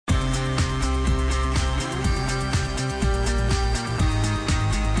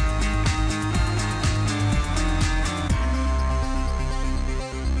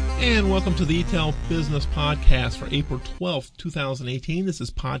And welcome to the E-Tel Business Podcast for April 12th, 2018. This is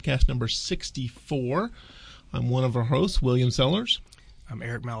podcast number 64. I'm one of our hosts, William Sellers. I'm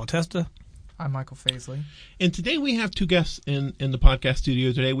Eric Malatesta. I'm Michael Faisley. And today we have two guests in the podcast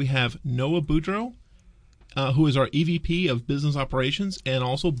studio. Today we have Noah Boudreau, who is our EVP of Business Operations, and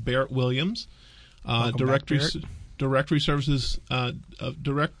also Barrett Williams, Director of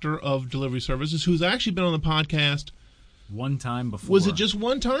Delivery Services, who's actually been on the podcast one time before. Was it just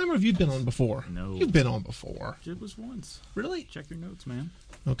one time, or have you been on before? No. You've been on before. It was once. Really? Check your notes, man.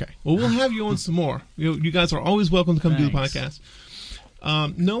 Okay. Well, we'll have you on some more. You guys are always welcome to come do the podcast.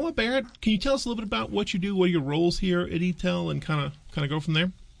 Noah, Barrett, can you tell us a little bit about what you do, what are your roles here at E-Tel, and kind of go from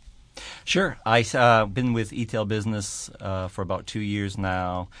there? Sure. I've been with E-Tel Business for about 2 years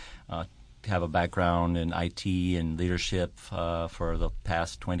now. Have a background in IT and leadership for the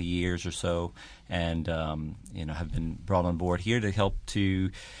past 20 years or so, and have been brought on board here to help to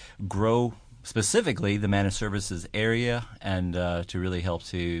grow specifically the managed services area, and to really help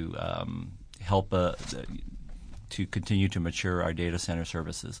to to continue to mature our data center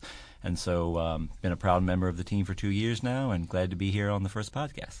services. And so been a proud member of the team for 2 years now, and glad to be here on the first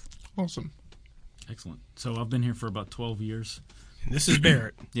podcast. Awesome. Excellent. So I've been here for about 12 years. And this is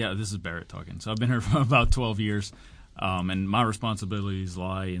Barrett. Yeah, this is Barrett talking. So I've been here for about 12 years, and my responsibilities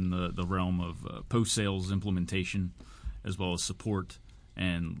lie in the realm of post-sales implementation, as well as support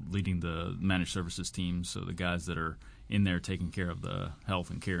and leading the managed services teams, so the guys that are in there taking care of the health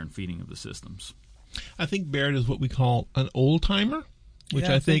and care and feeding of the systems. I think Barrett is what we call an old-timer, which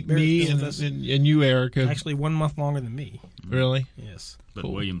Yeah, I think Barrett me been and with us you, Eric, have, actually 1 month longer than me. Really? Yes. But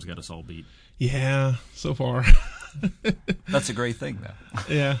Cool. William's got us all beat. Yeah, so far. That's a great thing, though.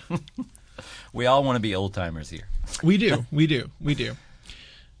 Yeah. We all want to be old timers here. We do.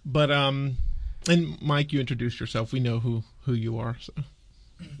 But, and Mike, you introduced yourself. We know who you are, so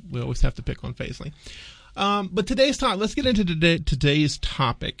we always have to pick on Faisley. But let's get into today's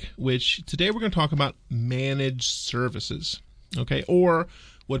topic, which today we're going to talk about managed services, okay, or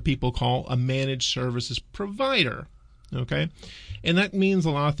what people call a managed services provider, okay, and that means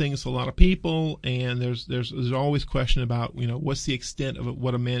a lot of things to a lot of people, and there's always question about what's the extent of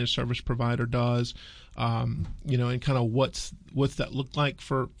what a managed service provider does, and kind of what's that look like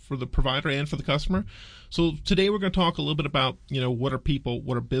for the provider and for the customer. So today we're going to talk a little bit about, what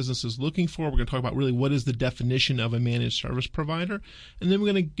are businesses looking for. We're going to talk about really what is the definition of a managed service provider. And then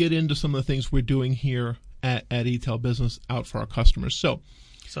we're going to get into some of the things we're doing here at E-Tel Business out for our customers. So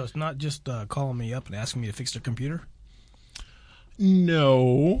it's not just calling me up and asking me to fix their computer?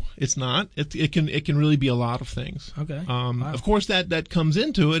 No, it's not. It can really be a lot of things. Okay. Wow. Of course, that comes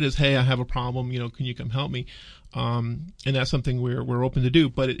into it is, hey, I have a problem. Can you come help me? And that's something we're open to do.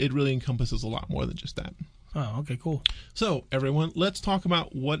 But it really encompasses a lot more than just that. Oh, okay, cool. So, everyone, let's talk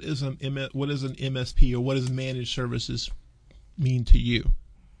about what is an MSP, or what does managed services mean to you?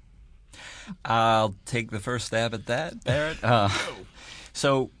 I'll take the first stab at that, Barrett.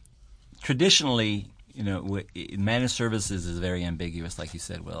 So, traditionally, managed services is very ambiguous, like you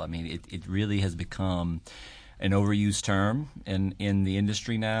said, Will. I mean, it really has become an overused term in the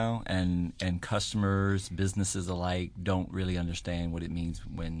industry now, and customers, businesses alike, don't really understand what it means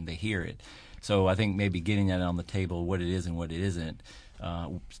when they hear it. So I think maybe getting that on the table, what it is and what it isn't.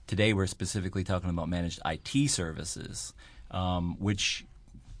 Today we're specifically talking about managed IT services, which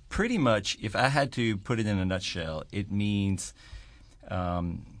pretty much, if I had to put it in a nutshell, it means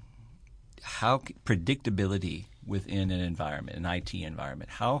predictability within an environment, an IT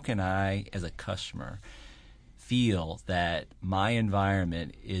environment. How can I, as a customer, feel that my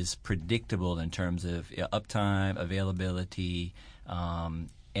environment is predictable in terms of uptime, availability,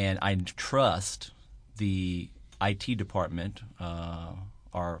 and I trust the IT department,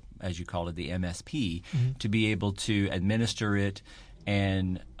 or as you call it, the MSP, to be able to administer it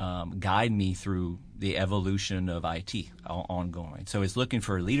and guide me through the evolution of IT ongoing. So it's looking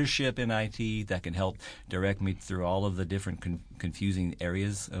for leadership in IT that can help direct me through all of the different confusing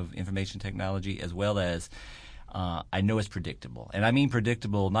areas of information technology, as well as I know it's predictable. And I mean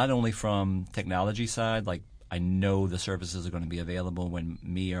predictable not only from technology side, like I know the services are going to be available when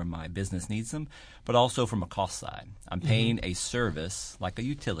me or my business needs them, but also from a cost side. I'm paying a service, like a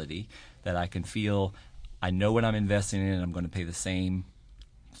utility, that I can feel I know what I'm investing in, and I'm going to pay the same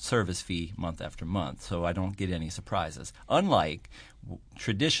service fee month after month, so I don't get any surprises. Unlike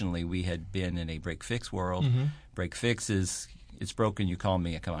traditionally, we had been in a break-fix world. Break-fix is, it's broken, you call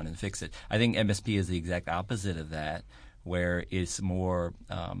me, I come out and fix it. I think MSP is the exact opposite of that, where it's more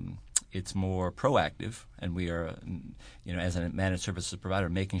proactive, and we are, as a managed services provider,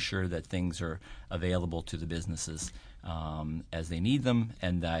 making sure that things are available to the businesses as they need them,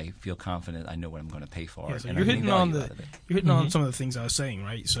 and I feel confident I know what I'm going to pay for. Yeah, so and you're I'm getting hitting on value out of it. you're hitting on some of the things I was saying,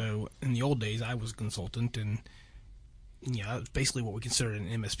 right? So in the old days, I was a consultant, and that was basically what we considered an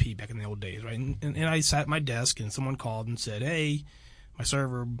MSP back in the old days, right? And I sat at my desk, and someone called and said, "Hey, my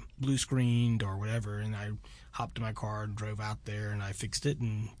server blue screened or whatever," and I hopped in my car and drove out there, and I fixed it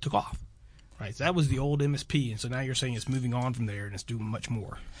and took off. Right, so that was the old MSP, and so now you're saying it's moving on from there and it's doing much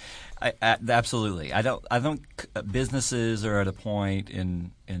more. Absolutely. I don't. Businesses are at a point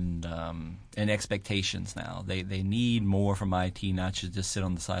in expectations now. They need more from IT, not to just sit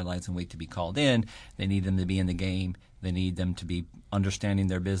on the sidelines and wait to be called in. They need them to be in the game. They need them to be understanding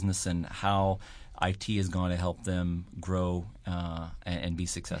their business and how IT is going to help them grow and be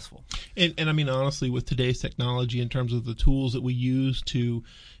successful. And I mean, honestly, with today's technology, in terms of the tools that we use to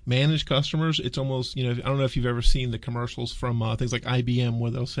manage customers, it's almost, I don't know if you've ever seen the commercials from things like IBM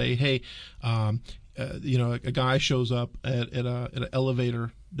where they'll say, hey, a guy shows up at an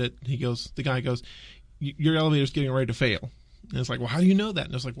elevator that the guy goes, your elevator's getting ready to fail. And it's like, well, how do you know that?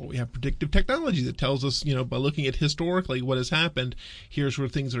 And it's like, well, we have predictive technology that tells us, by looking at historically what has happened, here's where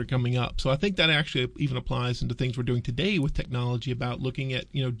things are coming up. So I think that actually even applies into things we're doing today with technology about looking at,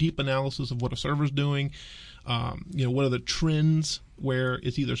 deep analysis of what a server's doing, what are the trends where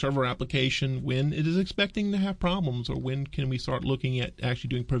it's either server application, when it is expecting to have problems, or when can we start looking at actually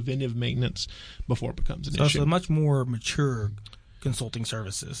doing preventive maintenance before it becomes an issue. So much more mature consulting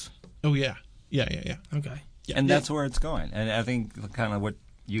services. Oh, yeah. Yeah. Okay. Yeah, and that's where it's going. And I think kind of what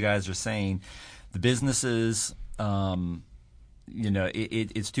you guys are saying, the businesses,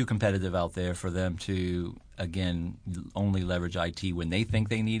 it's too competitive out there for them to, again, only leverage IT when they think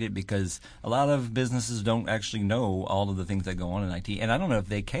they need it, because a lot of businesses don't actually know all of the things that go on in IT. And I don't know if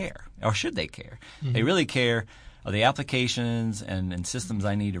they care, or should they care. Mm-hmm. They really care. Are the applications and systems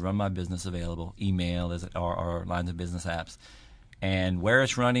I need to run my business available, email or lines of business apps, and where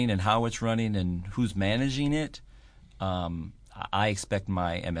it's running and how it's running and who's managing it. I expect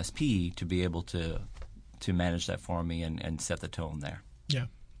my MSP to be able to manage that for me and set the tone there. Yeah.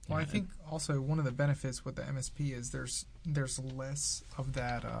 Well, I think also one of the benefits with the MSP is there's less of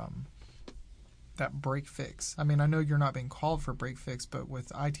that break fix. I mean, I know you're not being called for break fix, but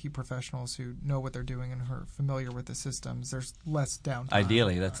with IT professionals who know what they're doing and who are familiar with the systems, there's less downtime.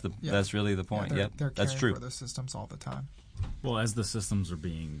 Ideally, that's really the point. They're that's caring true. for the systems all the time. Well, as the systems are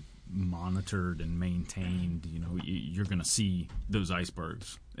being monitored and maintained, you're going to see those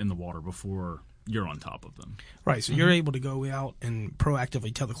icebergs in the water before you're on top of them. Right. So you're able to go out and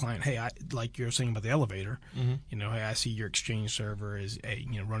proactively tell the client, hey, like you're saying about the elevator, hey, I see your Exchange server is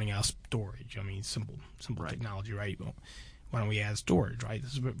running out of storage. I mean, simple right. Technology, right? Well, why don't we add storage, right?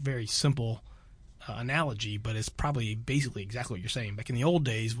 This is a very simple analogy, but it's probably basically exactly what you're saying. Back in the old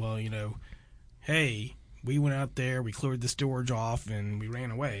days, well, hey, we went out there, we cleared the storage off, and we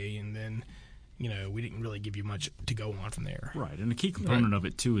ran away, and then, we didn't really give you much to go on from there. Right, and a key component of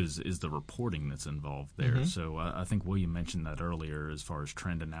it, too, is the reporting that's involved there. Mm-hmm. So I think William mentioned that earlier as far as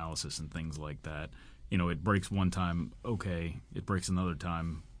trend analysis and things like that. It breaks one time, okay. It breaks another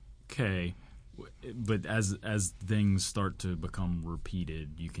time, okay. But as things start to become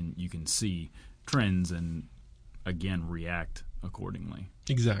repeated, you can see trends and, again, react accordingly.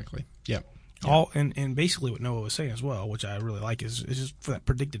 Exactly, yeah. And basically what Noah was saying as well, which I really like, is just for that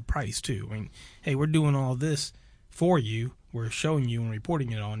predicted price too. I mean, hey, we're doing all this for you, we're showing you and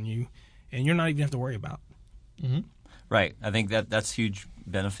reporting it on you, and you're not even have to worry about it. Mm-hmm. Right. I think that's huge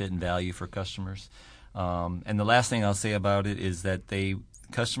benefit and value for customers. And the last thing I'll say about it is that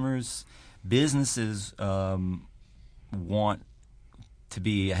businesses want to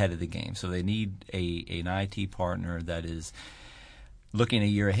be ahead of the game, so they need an IT partner that is looking a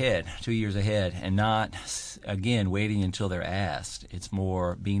year ahead, 2 years ahead, and not, again, waiting until they're asked. It's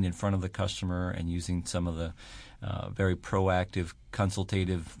more being in front of the customer and using some of the very proactive,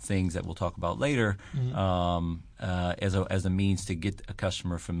 consultative things that we'll talk about later as a means to get a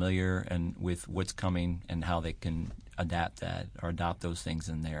customer familiar and with what's coming and how they can adapt that or adopt those things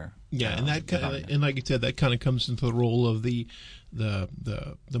in their and that and like you said, that kind of comes into the role of the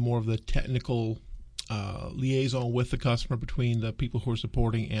more of the technical liaison with the customer between the people who are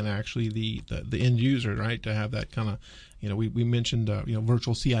supporting and actually the end user, right? To have that kind of, we mentioned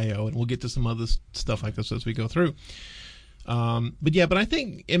virtual CIO, and we'll get to some other stuff like this as we go through. But I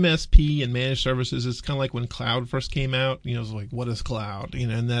think MSP and managed services is kind of like when cloud first came out. It's like, what is cloud?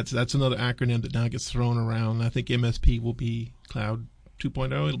 And that's another acronym that now gets thrown around. I think MSP will be cloud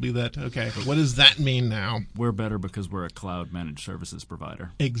 2.0. It'll be that. Okay, but what does that mean now? We're better because we're a cloud managed services provider.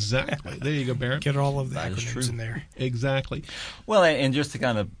 Exactly. There you go, Barrett. Get all of the that acronyms in there. Exactly. Well, and just to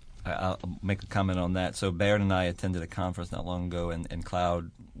kind of I'll make a comment on that. So Baird and I attended a conference not long ago, and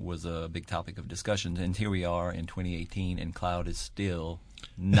cloud was a big topic of discussion. And here we are in 2018, and cloud is still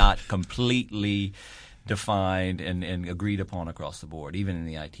not completely defined and agreed upon across the board, even in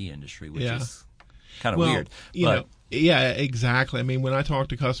the IT industry, which is kind of weird. Yeah, exactly. I mean, when I talk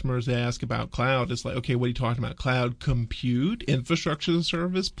to customers, they ask about cloud. It's like, okay, what are you talking about? Cloud compute, infrastructure as a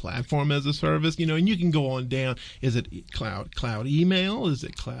service, platform as a service, and you can go on down. Is it cloud email? Is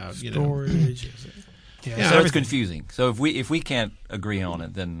it cloud, storage? Is it? Yeah, so it's confusing. So if we can't agree on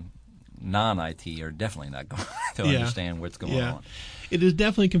it, then non-IT are definitely not going to understand what's going on. It is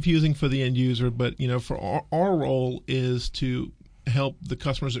definitely confusing for the end user, but for our role is to help the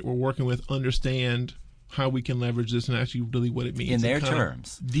customers that we're working with understand how we can leverage this and actually really what it means in their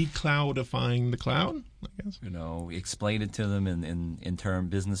terms. Decloudifying the cloud, I guess. Explain it to them in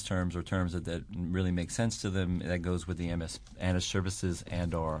business terms or terms that really make sense to them. That goes with the managed services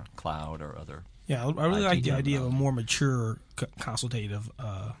and or cloud or other. Yeah, I really like the idea of a more mature consultative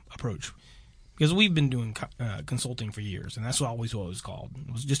approach. Because we've been doing consulting for years, and that's always what it was called.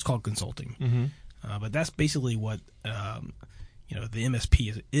 It was just called consulting. Mm-hmm. But that's basically what the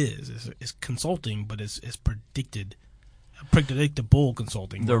MSP is consulting, but it's predictable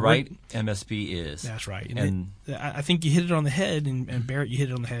consulting. The right MSP is. That's right. And I think you hit it on the head, and Barrett, you hit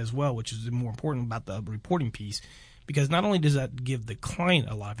it on the head as well, which is more important about the reporting piece, because not only does that give the client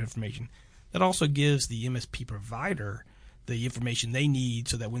a lot of information, that also gives the MSP provider the information they need,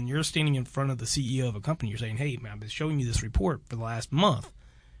 so that when you're standing in front of the CEO of a company, you're saying, hey, man, I've been showing you this report for the last month,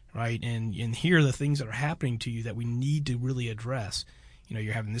 right? And here are the things that are happening to you that we need to really address.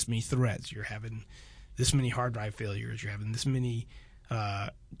 You're having this many threats. You're having this many hard drive failures. You're having this many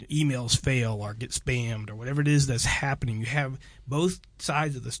emails fail or get spammed or whatever it is that's happening. You have both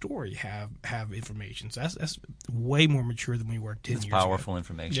sides of the story have information. So that's way more mature than we were 10 years ago. It's powerful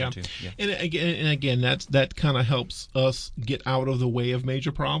information too. Yeah. And again, that kind of helps us get out of the way of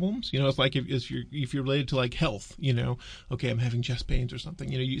major problems. It's like if you're related to like health, okay, I'm having chest pains or something.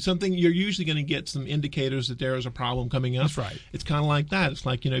 You're usually going to get some indicators that there is a problem coming up. That's right. It's kind of like that. It's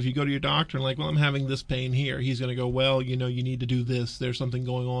like, if you go to your doctor and like, well, I'm having this pain here, he's going to go, well, you need to do this. There's something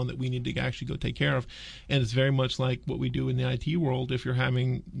going on that we need to actually go take care of. And it's very much like what we do in the IT world. If you're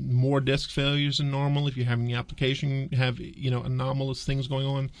having more disk failures than normal, if you're having the application have anomalous things going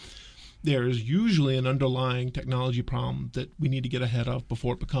on, there is usually an underlying technology problem that we need to get ahead of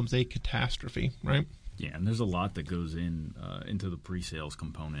before it becomes a catastrophe, right? Yeah, and there's a lot that goes into the pre-sales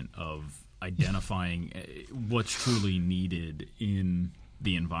component of identifying what's truly needed in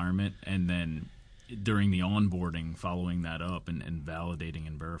the environment, and then during the onboarding, following that up and validating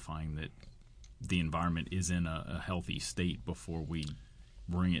and verifying that the environment is in a healthy state before we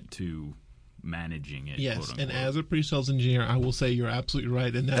bring it to managing it. Yes, and as a pre-sales engineer, I will say you're absolutely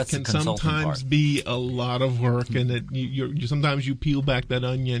right, and that can sometimes part. Be a lot of work, and that you sometimes you peel back that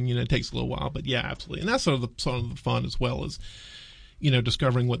onion. It takes a little while, but yeah, absolutely, and that's sort of the fun as well as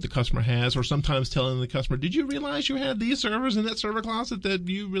discovering what the customer has, or sometimes telling the customer, did you realize you had these servers in that server closet that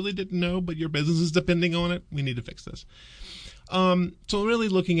you really didn't know, but your business is depending on it? We need to fix this. So really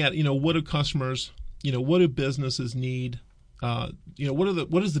looking at, what do customers, what do businesses need?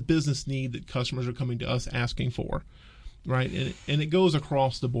 What does the business need that customers are coming to us asking for? Right. And it goes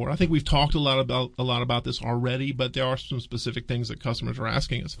across the board. I think we've talked a lot about this already, but there are some specific things that customers are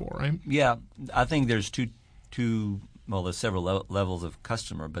asking us for, right? Yeah. I think there's there's several levels of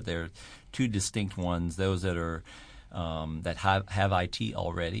customer, but there are two distinct ones. Those that are that have IT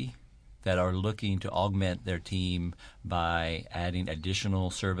already, that are looking to augment their team by adding additional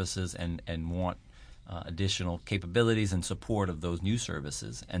services and want additional capabilities and support of those new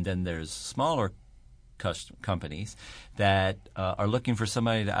services. And then there's smaller companies that are looking for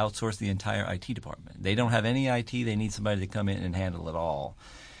somebody to outsource the entire IT department. They don't have any IT. They need somebody to come in and handle it all.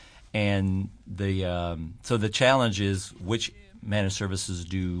 And so the challenge is which managed services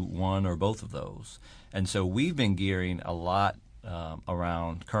do one or both of those. And so we've been gearing a lot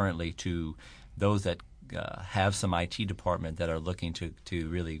around currently to those that have some IT department that are looking to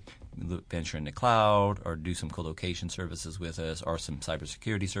really venture into cloud or do some co-location services with us or some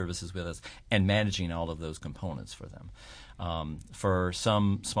cybersecurity services with us, and managing all of those components for them. For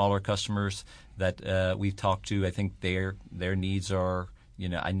some smaller customers that we've talked to, I think their needs are,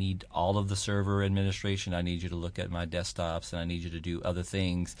 I need all of the server administration. I need you to look at my desktops, and I need you to do other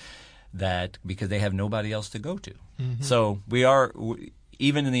things because they have nobody else to go to. Mm-hmm. So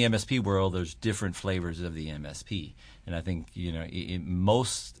even in the MSP world, there's different flavors of the MSP. And I think,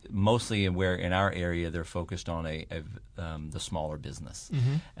 mostly where in our area they're focused on the smaller business.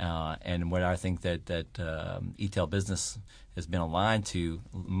 And what I think that eTail Business has been aligned to,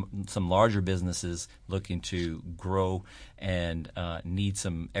 some larger businesses looking to grow and need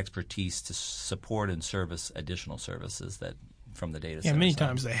some expertise to support and service additional services that from the data center. Yeah, many side.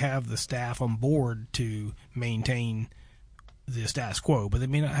 times they have the staff on board to maintain the status quo, but they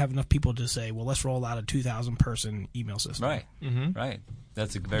may not have enough people to say, well, let's roll out a 2,000-person email system. Right, right.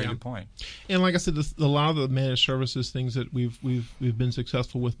 That's a very good point. And like I said, a lot of the managed services things that we've been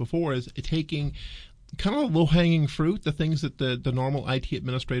successful with before is taking kind of low-hanging fruit, the things that the normal IT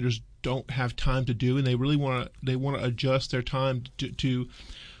administrators don't have time to do, and they really want to adjust their time to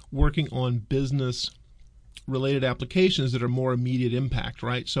working on business-related applications that are more immediate impact,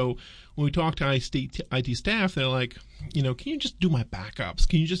 right? So when we talk to IT staff, they're like, can you just do my backups?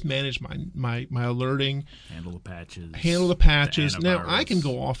 Can you just manage my alerting? Handle the patches. Now I can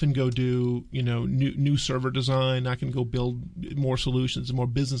go off and go do new server design. I can go build more solutions and more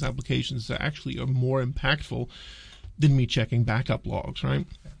business applications that actually are more impactful than me checking backup logs, right?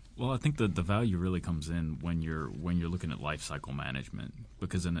 Well, I think the value really comes in when you're looking at lifecycle management,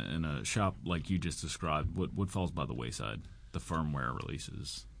 because in a shop like you just described, what falls by the wayside? The firmware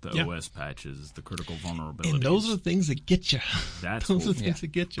releases, the OS patches, the critical vulnerabilities. And those are the things that get you. Those are the things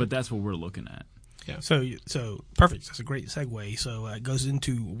that get you. But that's what we're looking at. Yeah. So perfect. That's a great segue. So it goes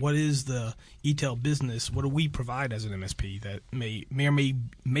into what is the eTail Business? What do we provide as an MSP that may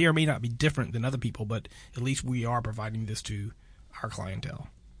or may not be different than other people, but at least we are providing this to our clientele.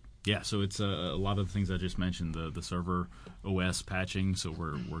 Yeah, so it's a lot of the things I just mentioned, the server OS patching. So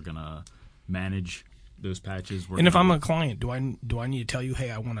we're gonna manage those patches. And if I'm a client, do I need to tell you, hey,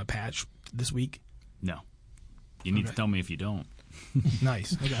 I want a patch this week? No, you need to tell me if you don't.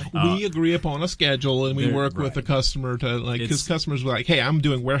 Nice. Okay. We agree upon a schedule, and we work with the customer to because customers are like, hey, I'm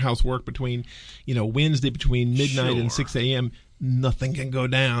doing warehouse work between Wednesday between midnight and 6 a.m. Nothing can go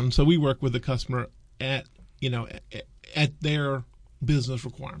down. So we work with the customer at their business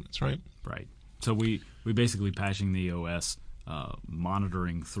requirements, right? Right. So we basically patching the OS,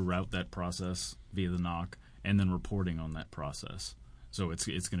 monitoring throughout that process via the NOC, and then reporting on that process. So it's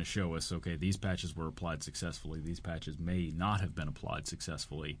going to show us, okay, these patches were applied successfully. These patches may not have been applied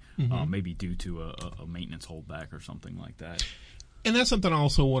successfully, maybe due to a maintenance holdback or something like that. And that's something I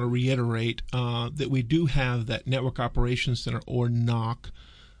also want to reiterate, that we do have that Network Operations Center, or NOC,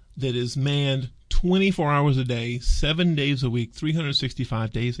 that is manned 24 hours a day, 7 days a week,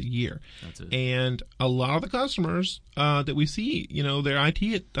 365 days a year. That's it. And a lot of the customers that we see, their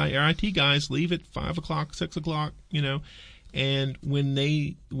IT guys leave at 5 o'clock, 6 o'clock, and when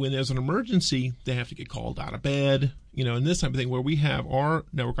there's an emergency, they have to get called out of bed, and this type of thing, where we have our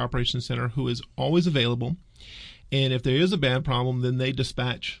Network Operations Center who is always available. And if there is a bad problem, then they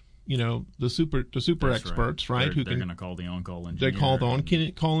dispatch the super That's experts, right? They're going to call the on-call engineer. They call the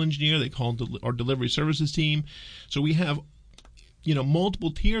on-call engineer. They call our delivery services team. So we have,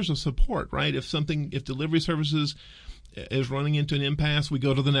 multiple tiers of support, right? If delivery services is running into an impasse, we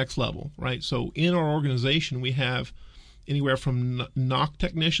go to the next level, right? So in our organization, we have anywhere from NOC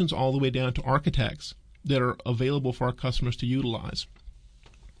technicians all the way down to architects that are available for our customers to utilize.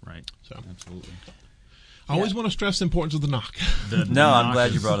 Right. So absolutely. I always want to stress the importance of the NOC. I'm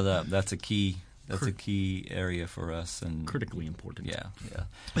glad you brought it up. That's a key area for us, and critically important. Yeah.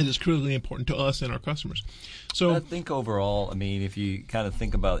 It is critically important to us and our customers. So I think overall, if you kind of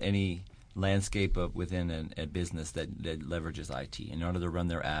think about any landscape within a business that leverages IT, in order to run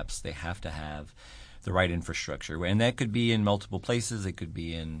their apps, they have to have the right infrastructure, and that could be in multiple places. It could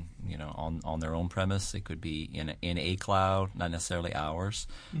be in on their own premise. It could be in a cloud, not necessarily ours,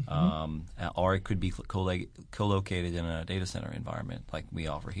 or it could be co-located in a data center environment like we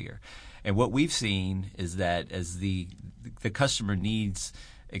offer here. And what we've seen is that as the customer needs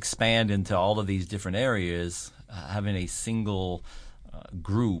expand into all of these different areas, having a single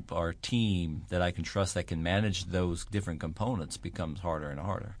group or team that I can trust that can manage those different components becomes harder and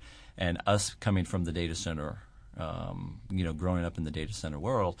harder. And us coming from the data center, growing up in the data center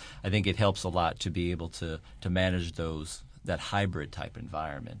world, I think it helps a lot to be able to manage that hybrid type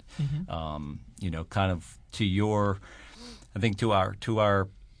environment. Kind of to our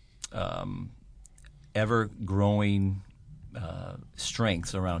ever growing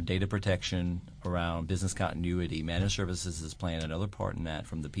strengths around data protection, around business continuity. Managed services is playing another part in that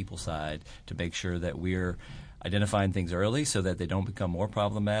from the people side to make sure that we're identifying things early so that they don't become more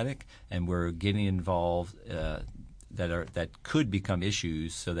problematic, and we're getting involved that could become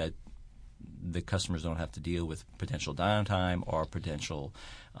issues so that the customers don't have to deal with potential downtime or potential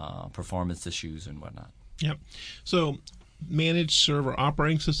performance issues and whatnot. Yep. So managed server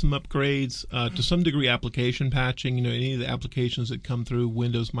operating system upgrades, to some degree application patching, any of the applications that come through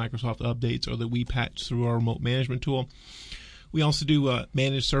Windows, Microsoft updates, or that we patch through our remote management tool. We also do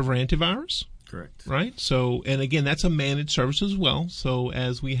managed server antivirus. Correct. Right. So, and again, that's a managed service as well. So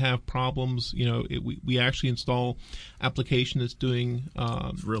as we have problems, we actually install application that's doing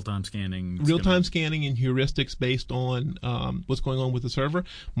real-time scanning. Scanning and heuristics based on what's going on with the server.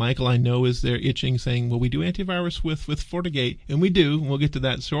 Michael, I know, is there itching saying, well, we do antivirus with FortiGate, and we do, and we'll get to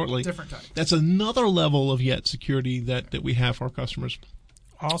that shortly. Different type. That's another level of yet security that we have for our customers.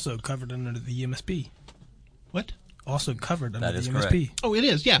 Also covered under the MSP. What? Also covered under That is the correct. MSP. Oh, it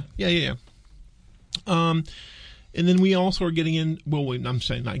is. Yeah. And then we also are getting in. Well, I'm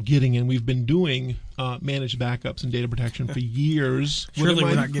saying not getting in. We've been doing managed backups and data protection for years. Surely What am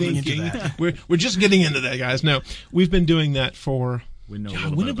we're I not getting into thinking? that. We're just getting into that, guys. No, we've been doing that for. We know a God,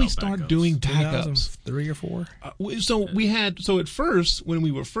 little when bit did we about start backups. doing backups? 2003 or 4. So at first, when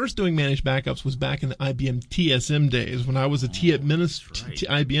we were first doing managed backups, was back in the IBM TSM days when I was a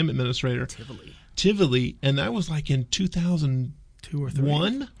IBM administrator. Tivoli, and that was like in 2001. 2 or 3.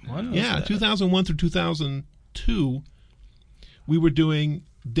 Yeah, 2001 through 2002, we were doing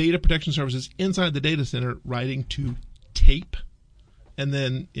data protection services inside the data center, writing to tape, and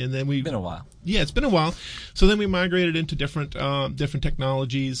then we. It's been a while. Yeah, it's been a while. So then we migrated into different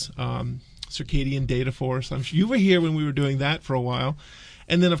technologies, circadian data force. I'm sure you were here when we were doing that for a while,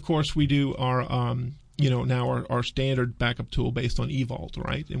 and then of course we do our now our standard backup tool based on eVault,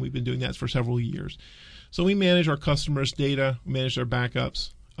 right? And we've been doing that for several years. So we manage our customers' data, manage their backups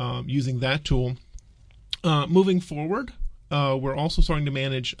using that tool. Moving forward, we're also starting to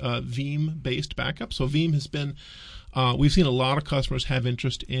manage Veeam-based backups. So Veeam has been, we've seen a lot of customers have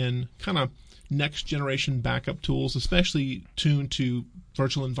interest in kind of next-generation backup tools, especially tuned to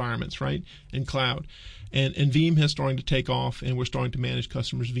virtual environments, right, and cloud. And Veeam has starting to take off, and we're starting to manage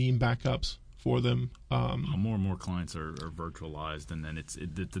customers' Veeam backups for them. More and more clients are virtualized, and then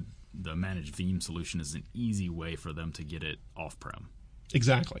the managed Veeam solution is an easy way for them to get it off-prem.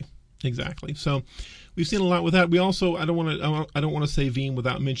 Exactly. So we've seen a lot with that. We also I don't want to say Veeam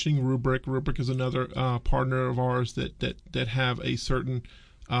without mentioning Rubrik. Rubrik is another partner of ours that have a certain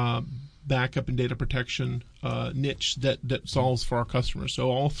backup and data protection niche that solves for our customers. So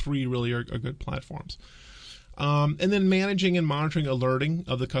all three really are good platforms. And then managing and monitoring alerting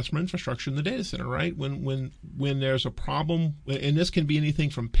of the customer infrastructure in the data center, right? When there's a problem, and this can be anything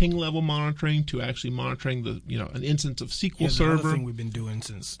from ping level monitoring to actually monitoring an instance of SQL Server. Another thing we've been doing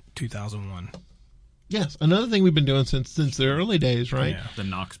since 2001. Yes, another thing we've been doing since the early days, right? Yeah. The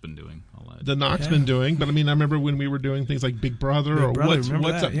NOC's been doing all that. The NOC's been doing, but I mean, I remember when we were doing things like Big Brother or What's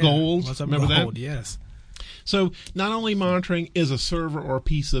Up Gold. What's Up Remember Gold? that? Yes. So not only monitoring is a server or a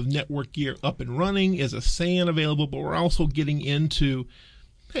piece of network gear up and running, is a SAN available, but we're also getting into,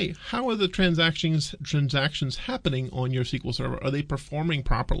 hey, how are the transactions happening on your SQL Server? Are they performing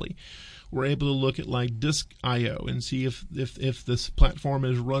properly? We're able to look at like disk I/O and see if this platform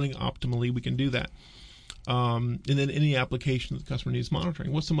is running optimally. We can do that. And then any application that the customer needs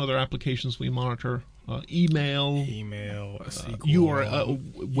monitoring. What's some other applications we monitor? Email, SQL,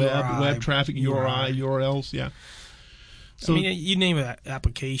 web traffic, URI, URLs, yeah. So, I mean, you name an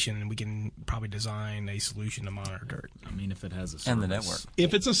application, and we can probably design a solution to monitor it. I mean, if it has a service. And the network.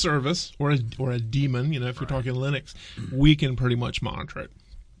 If it's a service or a daemon, if you're talking Linux, we can pretty much monitor it.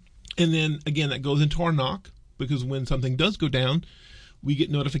 And then, again, that goes into our NOC, because when something does go down, we get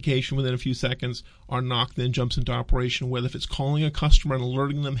notification within a few seconds. Our NOC then jumps into operation, whether if it's calling a customer and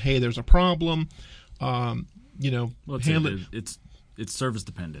alerting them, hey, there's a problem, It's service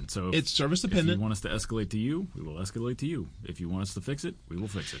dependent. So it's service dependent. If you want us to escalate to you, we will escalate to you. If you want us to fix it, we will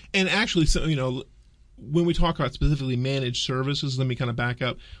fix it. And actually, so when we talk about specifically managed services, let me kind of back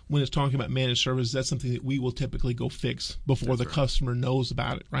up. When it's talking about managed services, that's something that we will typically go fix before the customer knows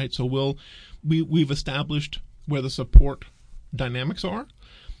about it, right? So we've established where the support dynamics are,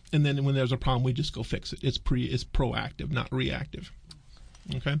 and then when there's a problem, we just go fix it. It's proactive, not reactive.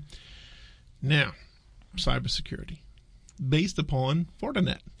 Okay. Now, cybersecurity based upon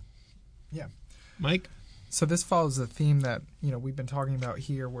Fortinet. Yeah. Mike? So this follows the theme that we've been talking about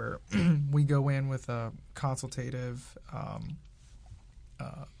here, where we go in with a consultative,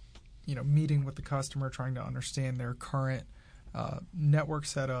 meeting with the customer, trying to understand their current network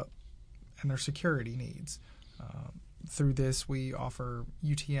setup and their security needs. Through this, we offer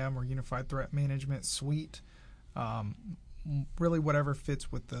UTM, or Unified Threat Management Suite. Really whatever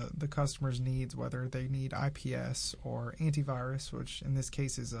fits with the customer's needs, whether they need IPS or antivirus, which in this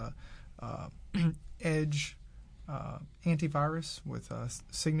case is a Edge antivirus with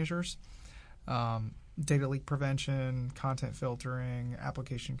signatures, data leak prevention, content filtering,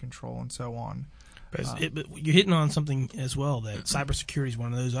 application control, and so on. But you're hitting on something as well, that cybersecurity is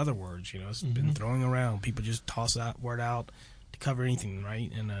one of those other words. It's been throwing around. People just toss that word out to cover anything, right?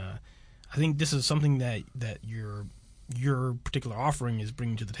 And I think this is something that your particular offering is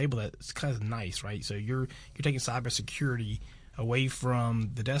bringing to the table that's kind of nice, right? So you're taking cybersecurity away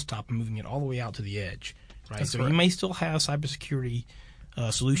from the desktop and moving it all the way out to the edge, right? That's so correct. You may still have cybersecurity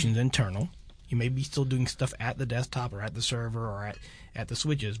solutions internal. You may be still doing stuff at the desktop or at the server or at the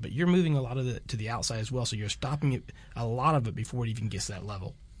switches, but you're moving a lot of it to the outside as well. So you're stopping it, a lot of it, before it even gets to that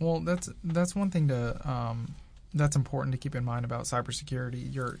level. Well, that's one thing that's important to keep in mind about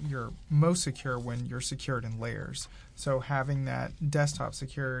cybersecurity. You're most secure when you're secured in layers. So having that desktop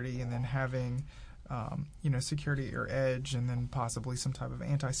security, and then having security at your edge, and then possibly some type of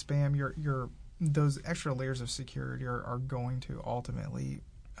anti-spam. Your those extra layers of security are going to ultimately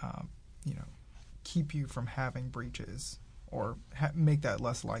keep you from having breaches, or make that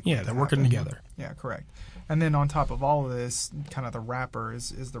less likely. Yeah, they're working together. Yeah, correct. And then on top of all of this, kind of the wrapper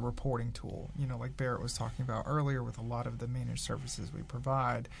is the reporting tool. Like Barrett was talking about earlier, with a lot of the managed services we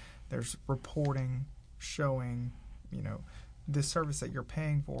provide, there's reporting showing, this service that you're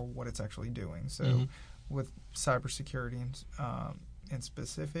paying for, what it's actually doing. So with cybersecurity in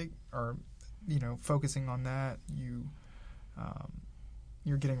specific, or focusing on that,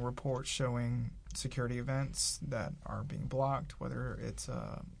 you're getting reports showing security events that are being blocked, whether it's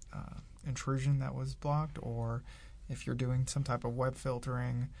intrusion that was blocked, or if you're doing some type of web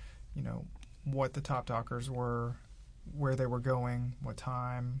filtering, what the top dockers were, where they were going, what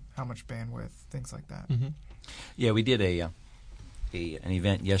time, how much bandwidth, things like that. Yeah, we did an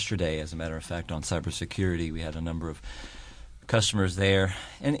event yesterday, as a matter of fact, on cybersecurity. We had a number of customers there,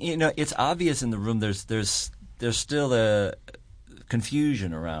 and it's obvious in the room. There's still a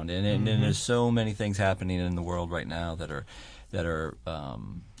confusion around it, and there's so many things happening in the world right now that are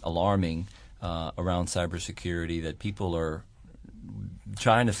alarming around cybersecurity, that people are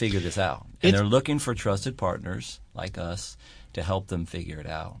trying to figure this out, and they're looking for trusted partners like us to help them figure it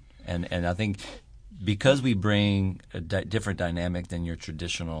out. And I think, because we bring a different dynamic than your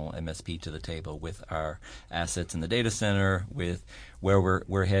traditional MSP to the table, with our assets in the data center, with where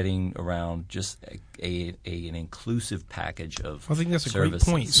we're heading around just an inclusive package of services. I think that's a great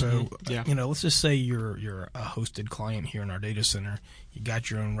point. So, let's just say you're a hosted client here in our data center. You got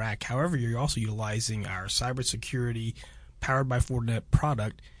your own rack. However, you're also utilizing our cybersecurity powered by Fortinet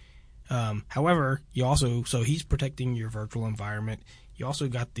product. However, so he's protecting your virtual environment. You also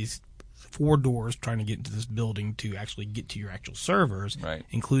got these 4 doors trying to get into this building to actually get to your actual servers, right,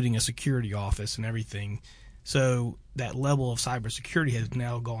 including a security office and everything. So that level of cybersecurity has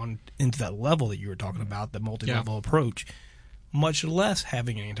now gone into that level that you were talking about, the multi-level approach, much less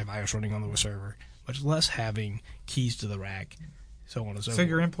having an antivirus running on the server, much less having keys to the rack, so on and so forth. So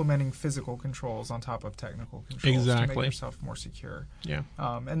you're implementing physical controls on top of technical controls to make yourself more secure. Yeah.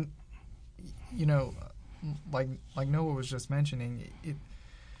 And, like Noah was just mentioning,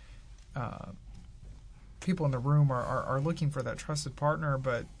 people in the room are looking for that trusted partner,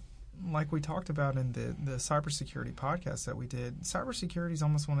 but like we talked about in the cybersecurity podcast that we did, cybersecurity is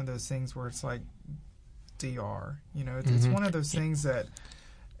almost one of those things where it's like DR. It's one of those things that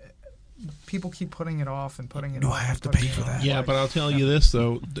people keep putting it off and putting it off. I have to pay for that? Yeah, but I'll tell you this,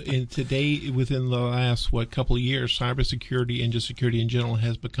 though. Today, within the last, couple of years, cybersecurity and just security in general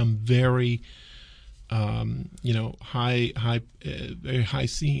has become very highly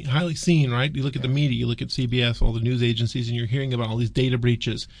seen, right? You look at the media, you look at CBS, all the news agencies, and you're hearing about all these data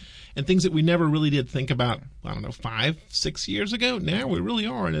breaches and things that we never really did think about, 5-6 years ago. Now we really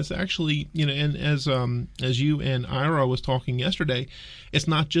are, and it's actually, and as you and Ira was talking yesterday, it's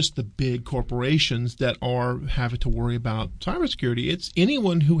not just the big corporations that are having to worry about cybersecurity. It's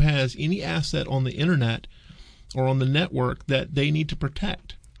anyone who has any asset on the internet or on the network that they need to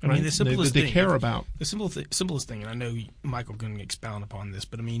protect. I mean, the simplest thing they care about. The simplest thing, and I know Michael can expound upon this,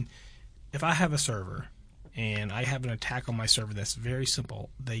 but I mean, if I have a server and I have an attack on my server that's very simple,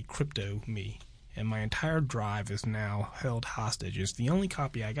 they crypto me, and my entire drive is now held hostage. It's the only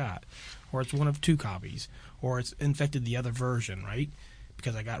copy I got, or it's one of 2 copies, or it's infected the other version, right?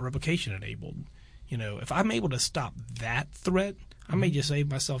 Because I got replication enabled. If I'm able to stop that threat, I may just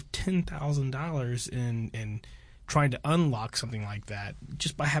save myself $10,000 in trying to unlock something like that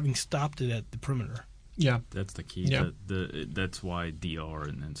just by having stopped it at the perimeter. Yeah, that's the key. Yeah. That's why DR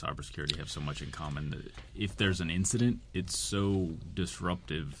and cybersecurity have so much in common. If there's an incident, it's so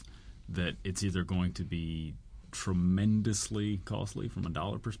disruptive that it's either going to be tremendously costly from a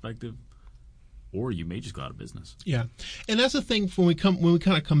dollar perspective, or you may just go out of business. Yeah, and that's the thing when we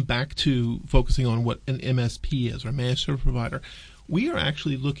kind of come back to focusing on what an MSP is, or a managed service provider. We are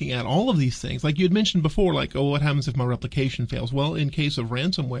actually looking at all of these things, like you had mentioned before, like, oh, what happens if my replication fails? Well, in case of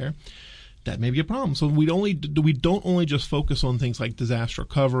ransomware, that may be a problem. So we don't only just focus on things like disaster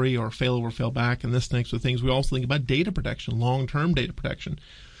recovery or failover, failback, and this types of things. We also think about data protection, long-term data protection.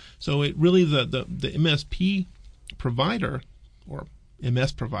 So it really the MSP provider, or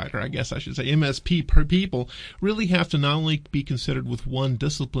MS provider, I guess I should say, MSP per people, really have to not only be considered with one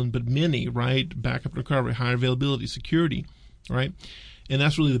discipline, but many, right? Backup recovery, high availability, security, right? And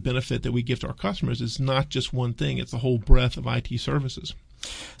that's really the benefit that we give to our customers. It's not just one thing. It's the whole breadth of IT services.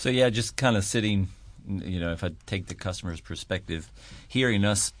 So, yeah, just kind of sitting, if I take the customer's perspective, hearing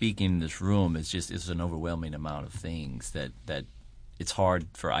us speaking in this room is an overwhelming amount of things that it's hard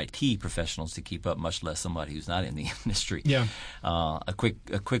for IT professionals to keep up, much less somebody who's not in the industry. Yeah. A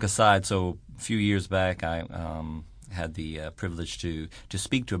quick aside. So a few years back, I had the privilege to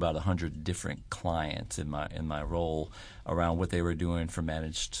speak to about 100 different clients in my role around what they were doing for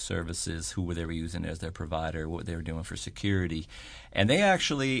managed services, who they were using as their provider, what they were doing for security, and they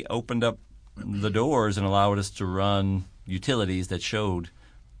actually opened up the doors and allowed us to run utilities that showed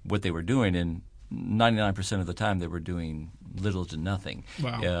what they were doing, and 99% of the time they were doing little to nothing.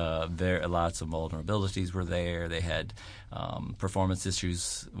 Wow. Lots of vulnerabilities were there. They had performance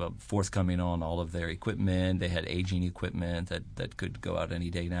issues forthcoming on all of their equipment. They had aging equipment that could go out any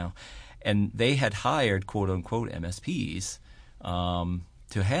day now. And they had hired, quote-unquote, MSPs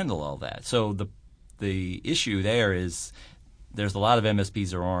to handle all that. So the issue there is there's a lot of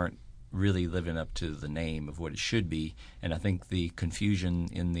MSPs that aren't really living up to the name of what it should be. And I think the confusion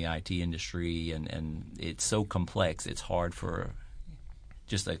in the IT industry, and it's so complex, it's hard for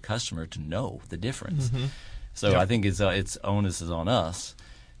just a customer to know the difference. Mm-hmm. So I think its onus is on us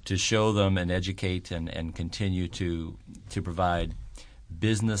to show them and educate and continue to provide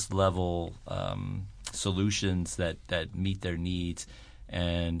business level solutions that meet their needs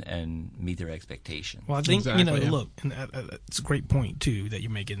and meet their expectations. Well, I think exactly, look, and it's a great point too that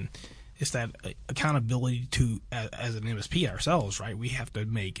you're making. It's that accountability to as an MSP ourselves, right? We have to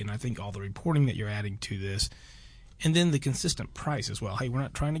make, and I think all the reporting that you're adding to this, and then the consistent price as well. Hey, we're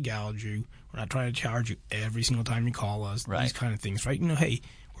not trying to gouge you. We're not trying to charge you every single time you call us. Right. These kind of things, right? Hey,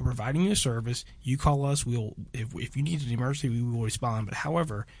 we're providing you a service. You call us. We'll if you need an emergency, we will respond. But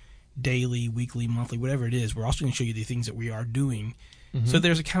however, daily, weekly, monthly, whatever it is, we're also going to show you the things that we are doing. Mm-hmm. So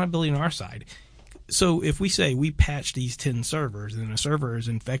there's accountability on our side. So if we say we patch these 10 servers and a server is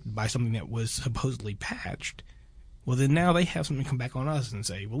infected by something that was supposedly patched, well, then now they have something come back on us and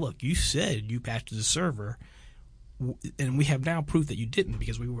say, well, look, you said you patched the server, and we have now proof that you didn't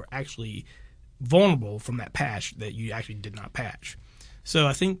because we were actually vulnerable from that patch that you actually did not patch. So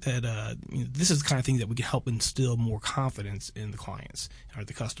I think that this is the kind of thing that we can help instill more confidence in the clients or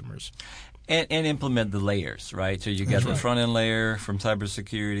the customers. And implement the layers, right? So you got the front end layer from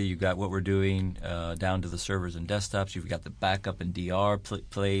cybersecurity. You got what we're doing down to the servers and desktops. You've got the backup and DR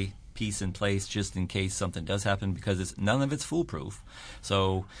play piece in place just in case something does happen, because none of it's foolproof.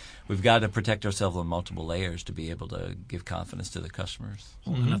 So we've got to protect ourselves on multiple layers to be able to give confidence to the customers.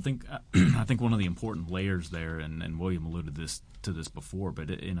 Mm-hmm. And I think one of the important layers there, and William alluded to this before, but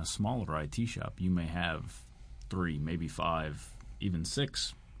in a smaller IT shop, you may have 3, maybe 5, even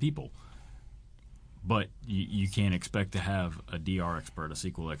 6 people. But you can't expect to have a DR expert, a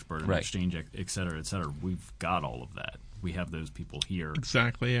SQL expert, an Exchange, et cetera, et cetera. We've got all of that. We have those people here,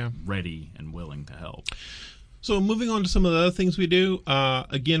 exactly, yeah, ready and willing to help. So moving on to some of the other things we do.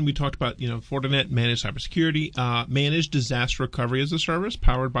 Again, we talked about Fortinet managed cybersecurity, managed disaster recovery as a service,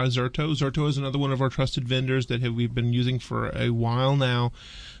 powered by Zerto. Zerto is another one of our trusted vendors that we've been using for a while now,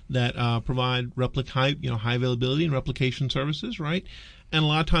 that provide high availability and replication services, right? And a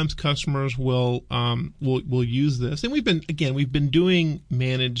lot of times customers will use this, and we've been doing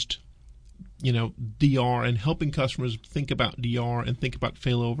managed, DR and helping customers think about DR and think about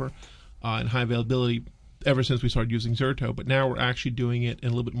failover and high availability ever since we started using Zerto. But now we're actually doing it in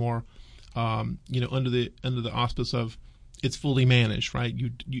a little bit more, under the auspice of it's fully managed, right? You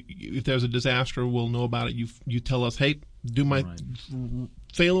if there's a disaster, we'll know about it. You tell us, hey, do my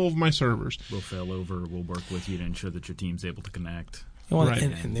fail over my servers. We'll fail over. We'll work with you to ensure that your team's able to connect. Well,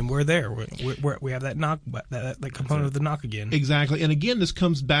 and then we're there. We have that knock, that component of the knock again. Exactly. And again, this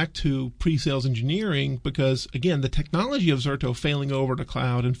comes back to pre-sales engineering, because, again, the technology of Zerto failing over to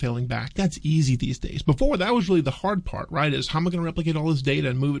cloud and failing back, that's easy these days. Before, that was really the hard part, right, is how am I going to replicate all this data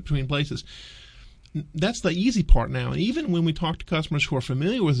and move it between places? that's the easy part now. And even when we talk to customers who are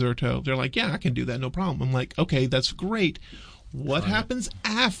familiar with Zerto, they're like, yeah, I can do that, no problem. I'm like, okay, that's great. What happens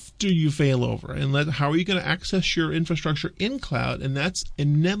after you fail over? And how are you going to access your infrastructure in cloud? And that's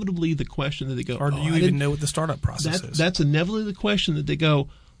inevitably the question that they go, or do you even know what the startup process is? That's inevitably the question that they go,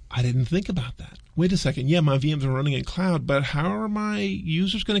 I didn't think about that. Wait a second. Yeah, my VMs are running in cloud, but how are my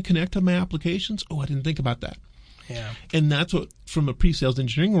users going to connect to my applications? Oh, I didn't think about that. Yeah. And that's what, from a pre-sales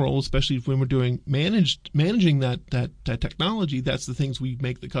engineering role, especially when we're doing managing that technology, that's the things we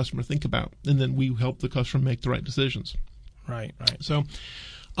make the customer think about. And then we help the customer make the right decisions. Right. So,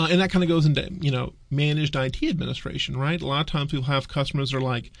 and that kind of goes into, managed IT administration, right? A lot of times we'll have customers that are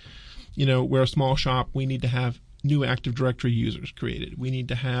like, we're a small shop. We need to have new Active Directory users created. We need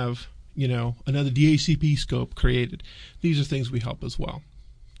to have, another DHCP scope created. These are things we help as well,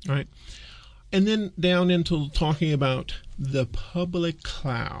 right? And then down into talking about the public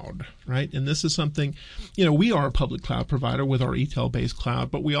cloud, right? And this is something, we are a public cloud provider with our ETL-based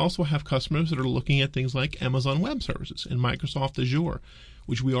cloud, but we also have customers that are looking at things like Amazon Web Services and Microsoft Azure,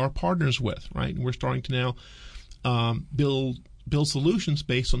 which we are partners with, right? And we're starting to now build solutions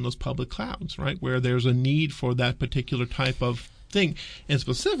based on those public clouds, right? Where there's a need for that particular type of thing. And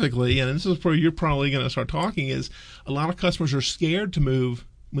specifically, and this is where you're probably going to start talking, is a lot of customers are scared to move.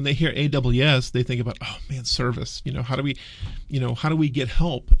 When they hear AWS, they think about, oh man, service. How do we get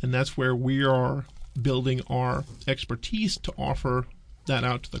help? And that's where we are building our expertise to offer that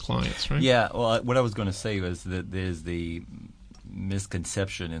out to the clients, right? Yeah. Well, what I was going to say was that there's the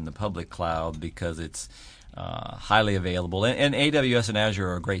misconception in the public cloud because it's highly available, and AWS and Azure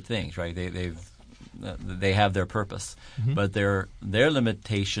are great things, right? They have their purpose, but their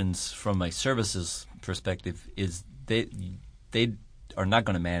limitations from a services perspective is they are not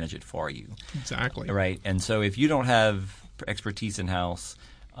going to manage it for you. Exactly. Right. And so if you don't have expertise in house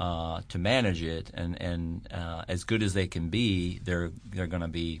to manage it, and as good as they can be, they're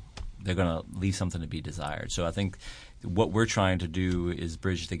going to leave something to be desired. So I think what we're trying to do is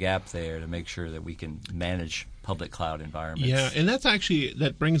bridge the gap there to make sure that we can manage public cloud environments. Yeah, and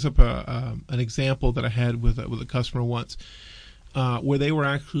that brings up an example that I had with a customer once, where they were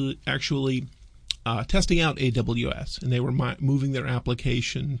actually testing out AWS, and they were moving their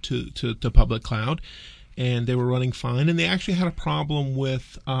application to public cloud, and they were running fine. And they actually had a problem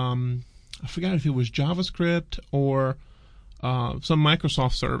with, I forgot if it was JavaScript or some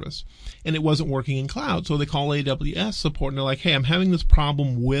Microsoft service, and it wasn't working in cloud. So they call AWS support, and they're like, hey, I'm having this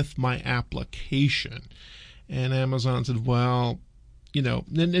problem with my application. And Amazon said, well,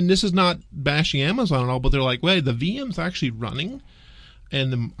 and this is not bashing Amazon at all, but they're like, wait, the VM's actually running,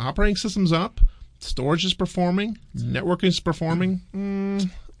 and the operating system's up, storage is performing, networking is performing.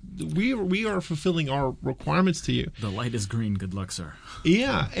 We are fulfilling our requirements to you. The light is green. Good luck, sir.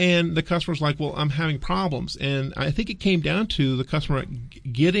 Yeah, and the customer's like, well, I'm having problems. And I think it came down to the customer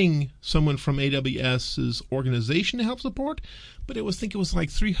getting someone from AWS's organization to help support, but it was like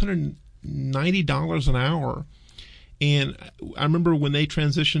 $390 an hour. And I remember when they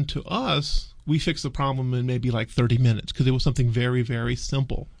transitioned to us, we fixed the problem in maybe like 30 minutes because it was something very, very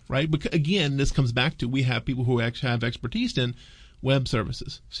simple, right? But again, this comes back to we have people who actually have expertise in web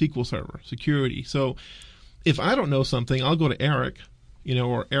services, SQL Server, security. So if I don't know something, I'll go to Eric,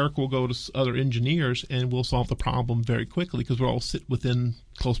 or Eric will go to other engineers, and we'll solve the problem very quickly because we're all sit within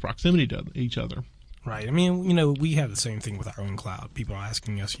close proximity to each other. Right. I mean, we have the same thing with our own cloud. People are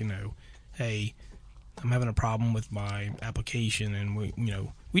asking us, hey, I'm having a problem with my application, and we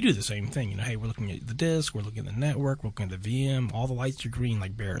do the same thing. Hey, we're looking at the disk, we're looking at the network, we're looking at the VM, all the lights are green,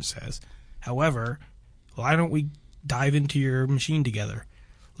 like Barrett says. However, why don't we dive into your machine together?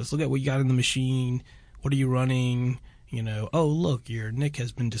 Let's look at what you got in the machine. What are you running? Oh, look, your NIC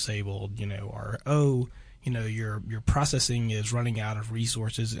has been disabled. Or your processing is running out of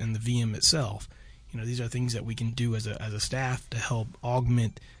resources in the VM itself. These are things that we can do as a staff to help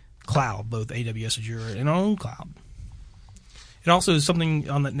augment cloud, both AWS, Azure, and our own cloud. It also is something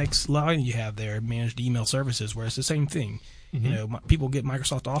on that next line you have there, managed email services, where it's the same thing. People get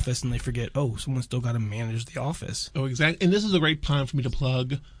Microsoft Office and they forget, someone's still got to manage the Office. Oh, exactly. And this is a great time for me to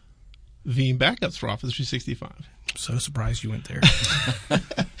plug Veeam Backups for Office 365. So surprised you went there.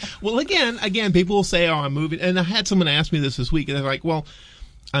 Well, again, people will say, I'm moving. And I had someone ask me this week, and they're like, well,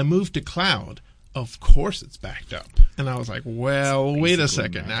 I moved to cloud. Of course it's backed up. And I was like, well, wait a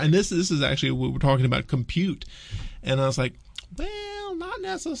second. Now, and this is actually, we were talking about compute. And I was like, well, not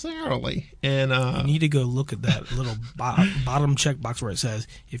necessarily. And you need to go look at that little bottom checkbox where it says,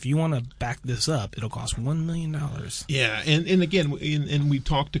 if you want to back this up, it'll cost $1 million. Yeah, and again, and we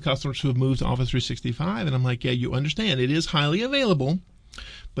talked to customers who have moved to Office 365, and I'm like, yeah, you understand, it is highly available,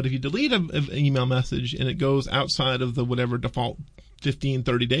 But if you delete an email message and it goes outside of the whatever default 15,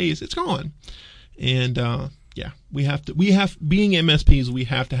 30 days, it's gone. And being MSPs, we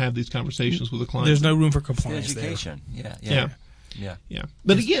have to have these conversations with the clients. There's no room for compliance. Education. There. Yeah.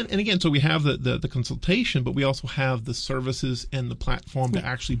 But again, so we have the consultation, but we also have the services and the platform to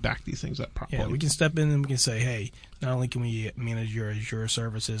actually back these things up properly. Yeah, we can step in and we can say, hey, not only can we manage your Azure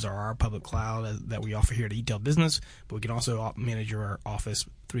services or our public cloud that we offer here at eTail Business, but we can also manage your Office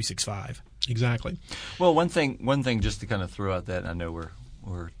 365. Exactly. Well, one thing just to kind of throw out that, I know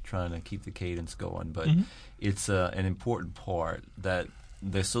we're trying to keep the cadence going, but it's an important part that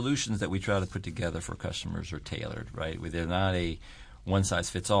the solutions that we try to put together for customers are tailored, right? They're not a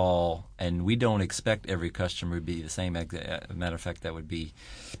one-size-fits-all, and we don't expect every customer to be the same. Matter of fact,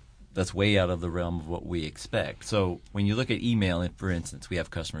 that's way out of the realm of what we expect. So when you look at email, for instance, we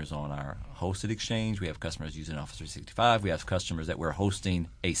have customers on our hosted exchange. We have customers using Office 365. We have customers that we're hosting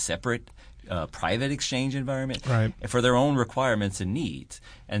a separate private exchange environment for their own requirements and needs.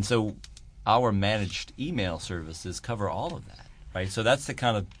 And so our managed email services cover all of that. Right, so that's the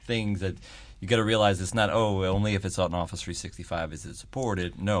kind of things that you got to realize. It's not only if it's on Office 365 is it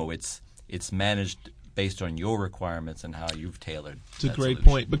supported. No, it's managed based on your requirements and how you've tailored. It's a great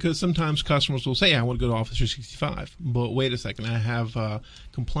point, because sometimes customers will say, I want to go to Office 365, but wait a second, I have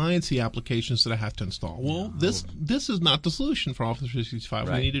compliancy applications that I have to install. Well, this is not the solution for Office 365.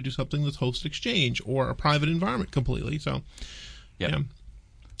 Right. We need to do something that's host exchange or a private environment completely. So, yeah.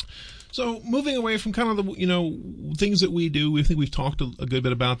 So moving away from kind of the things that we do, we think we've talked a good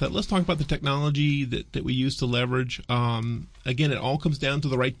bit about that. Let's talk about the technology that we use to leverage. Again, it all comes down to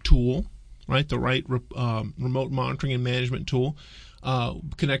the right tool, right? The right remote monitoring and management tool.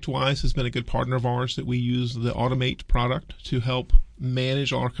 ConnectWise has been a good partner of ours that we use the Automate product to help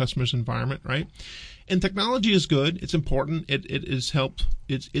manage our customers' environment, right? And technology is good. It's important. It has helped.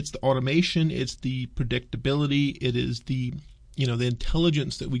 It's the automation. It's the predictability. It is the the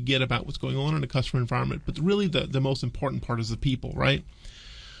intelligence that we get about what's going on in a customer environment. But really the most important part is the people, right?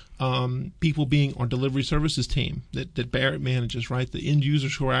 People being our delivery services team that Barrett manages, right? The end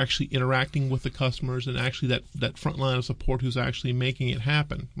users who are actually interacting with the customers and actually that front line of support who's actually making it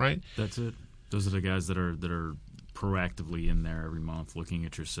happen, right? That's it. Those are the guys that are proactively in there every month looking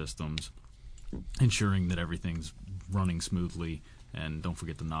at your systems, ensuring that everything's running smoothly, and don't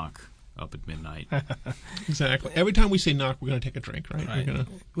forget to knock up at midnight. Exactly. Every time we say knock, we're going to take a drink, right?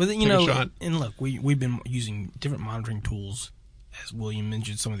 We're going to take a shot. And look, we've been using different monitoring tools, as William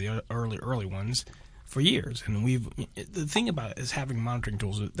mentioned, some of the early ones, for years. And the thing about it is having monitoring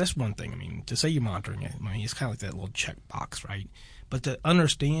tools, that's one thing. I mean, to say you're monitoring it, it's kind of like that little check box, right? But to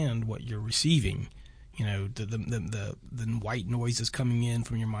understand what you're receiving, the white noise is coming in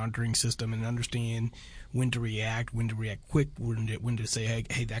from your monitoring system, and understand when to react quick, when to say,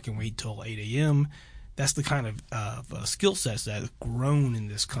 hey, that can wait till 8 a.m. That's the kind of skill sets that have grown in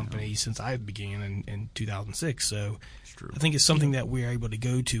this company since I began in 2006. So I think it's something that we're able to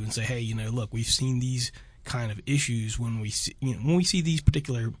go to and say, hey, look, we've seen these kind of issues when we see these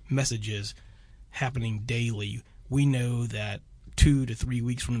particular messages happening daily. We know that 2 to 3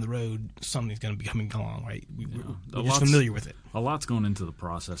 weeks from the road, something's going to be coming along, right? We're just familiar with it. A lot's going into the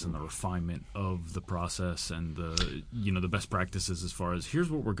process and the refinement of the process, and the best practices as far as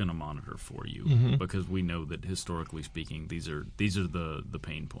here's what we're going to monitor for you, because we know that historically speaking, these are the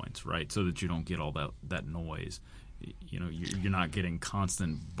pain points, right? So that you don't get all that noise. You're not getting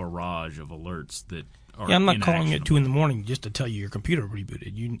constant barrage of alerts that are. Yeah, I'm not calling at 2 a.m. just to tell you your computer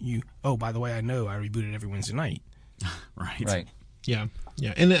rebooted. You by the way, I know I rebooted every Wednesday night. Right. Yeah,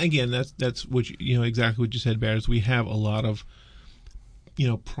 and again, that's what exactly what you said, Bears. We have a lot of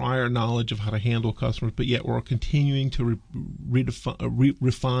prior knowledge of how to handle customers, but yet we're continuing to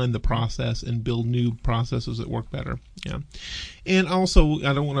refine the process and build new processes that work better. Yeah, and also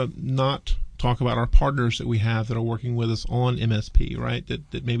I don't want to not talk about our partners that we have that are working with us on MSP, right?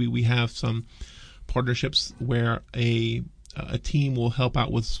 That maybe we have some partnerships where a team will help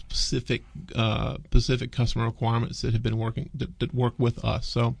out with specific customer requirements that have been working that work with us.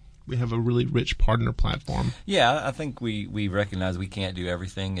 So we have a really rich partner platform. Yeah, I think we recognize we can't do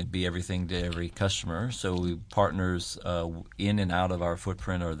everything and be everything to every customer. So partners in and out of our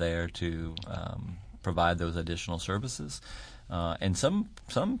footprint are there to provide those additional services. And some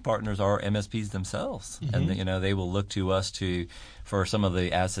partners are MSPs themselves, and they will look to us for some of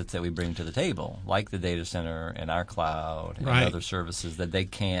the assets that we bring to the table, like the data center and our cloud and other services that they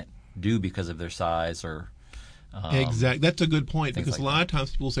can't do because of their size or. Exactly, that's a good point, because like a lot of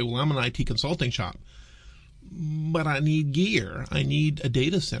times people say, "Well, I'm an IT consulting shop," but I need gear. I need a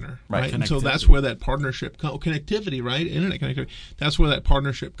data center, right? And so that's Connectivity. where that partnership, connectivity, right? Internet connectivity. That's where that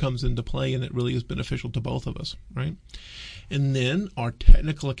partnership comes into play, and it really is beneficial to both of us, right? And then our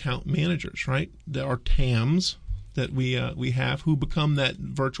technical account managers, right? Our TAMs that we have, who become that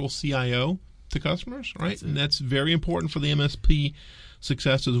virtual CIO to customers, right? And that's very important for the MSP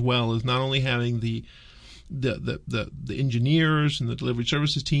success as well, is not only having the engineers and the delivery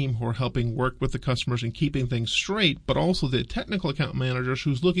services team who are helping work with the customers and keeping things straight, but also the technical account managers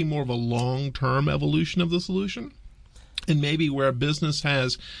who's looking more of a long-term evolution of the solution. And maybe where a business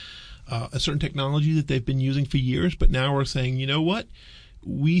has a certain technology that they've been using for years, but now we're saying, you know what?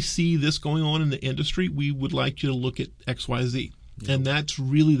 We see this going on in the industry. We would like you to look at XYZ. And that's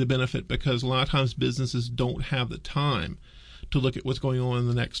really the benefit, because a lot of times businesses don't have the time to look at what's going on in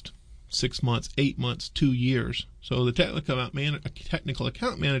the next 6 months, 8 months, 2 years. So the technical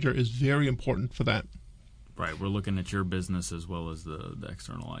account manager is very important for that. Right. We're looking at your business as well as the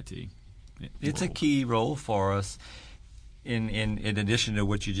external IT. It's a key role for us. In addition to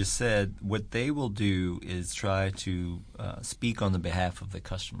what you just said, what they will do is try to speak on the behalf of the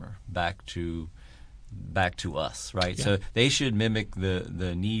customer back to us, right? Yeah. So they should mimic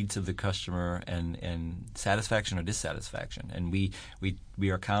the needs of the customer and satisfaction or dissatisfaction. And we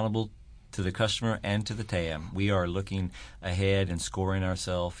are accountable to the customer and to the TAM. We are looking ahead and scoring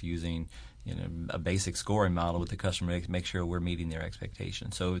ourselves using a basic scoring model with the customer to make sure we're meeting their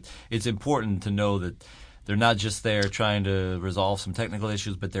expectations. So it's important to know that they're not just there trying to resolve some technical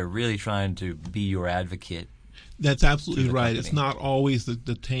issues, but they're really trying to be your advocate. That's absolutely right. company. It's not always the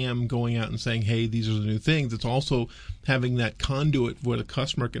TAM going out and saying, hey, these are the new things. It's also having that conduit where the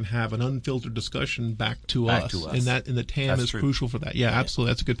customer can have an unfiltered discussion back to us. And the TAM That's is true. crucial for that. Yeah,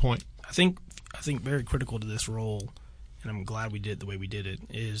 absolutely. That's a good point. I think very critical to this role, and I'm glad we did it the way we did it,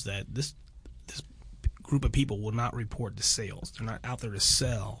 is that this group of people will not report to sales. They're not out there to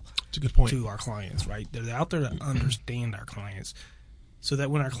sell It's a good point. to our clients, right? They're out there to understand our clients, so that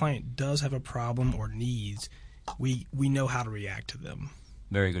when our client does have a problem or needs, we know how to react to them.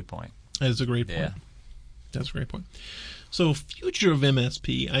 Very good point. That's a great point. Yeah. That's a great point. So, future of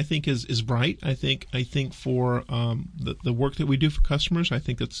MSP, I think, is bright. I think for the work that we do for customers, I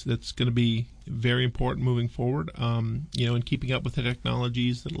think that's going to be very important moving forward. And keeping up with the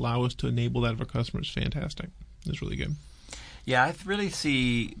technologies that allow us to enable that of our customers is fantastic. It's really good. Yeah, I really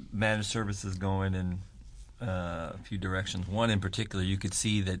see managed services going in a few directions. One in particular, you could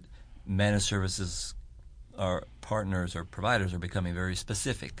see that managed services, our partners or providers, are becoming very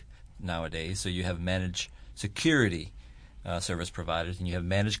specific nowadays. So you have managed security service providers, and you have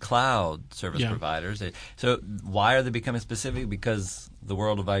managed cloud service providers. So why are they becoming specific? Because the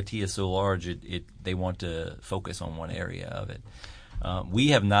world of IT is so large, they want to focus on one area of it. We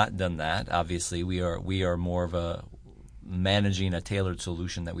have not done that. Obviously, we are more of a managing a tailored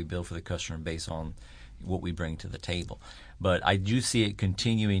solution that we build for the customer based on what we bring to the table. But I do see it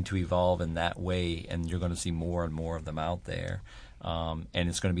continuing to evolve in that way, and you're going to see more and more of them out there. And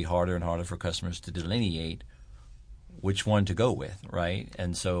it's going to be harder and harder for customers to delineate which one to go with, right?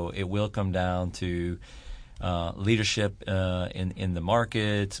 And so it will come down to leadership in the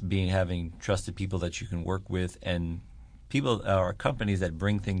market, having trusted people that you can work with, and people or companies that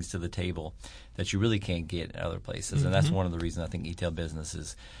bring things to the table that you really can't get in other places. Mm-hmm. And that's one of the reasons I think e-tail business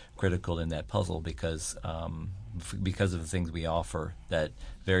is critical in that puzzle, because of the things we offer that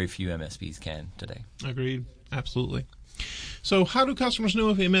very few MSPs can today. Agreed. Absolutely. So how do customers know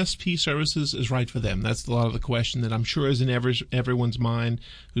if MSP services is right for them? That's a lot of the question that I'm sure is in everyone's mind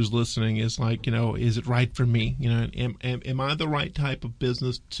who's listening, is like, is it right for me? Am I the right type of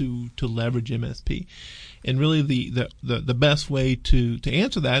business to leverage MSP? And really the best way to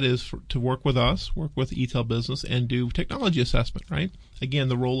answer that is to work with us, work with e-tail Business, and do technology assessment, right? Again,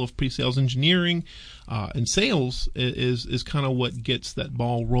 the role of pre-sales engineering and sales is kind of what gets that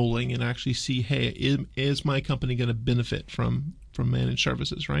ball rolling, and actually see, hey, is my company going to benefit from managed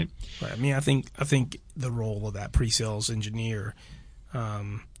services, right? Right. I mean, I think the role of that pre-sales engineer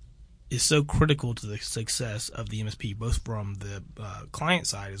is so critical to the success of the MSP, both from the client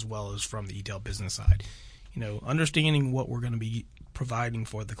side as well as from the e-tail Business side. Understanding what we're going to be providing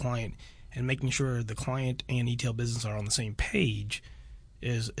for the client and making sure the client and e-tail Business are on the same page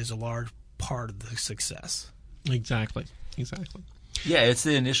is a large part of the success. Exactly. Yeah, it's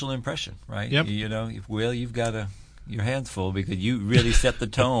the initial impression, right? Yep. You've got your hands full, because you really set the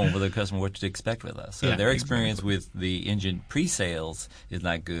tone for the customer what to expect with us. So their experience with the engine pre-sales is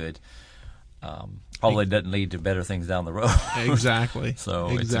not good. Probably doesn't lead to better things down the road. Exactly. So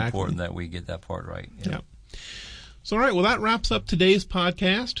it's important that we get that part right. Yeah. So, all right, well, that wraps up today's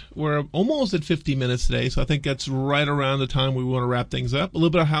podcast. We're almost at 50 minutes today, so I think that's right around the time we want to wrap things up. A little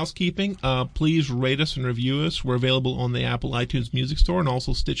bit of housekeeping. Please rate us and review us. We're available on the Apple iTunes Music Store and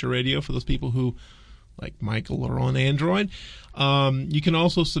also Stitcher Radio for those people who, like Michael, are on Android. You can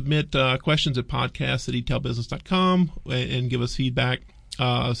also submit questions at podcast@etelbusiness.com and give us feedback.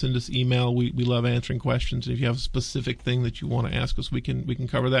 Send us email. We love answering questions. If you have a specific thing that you want to ask us, we can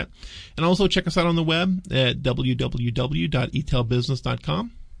cover that. And also check us out on the web at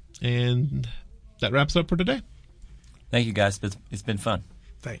www.etelbusiness.com. And that wraps up for today. Thank you, guys. It's been fun.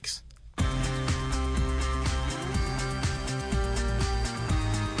 Thanks.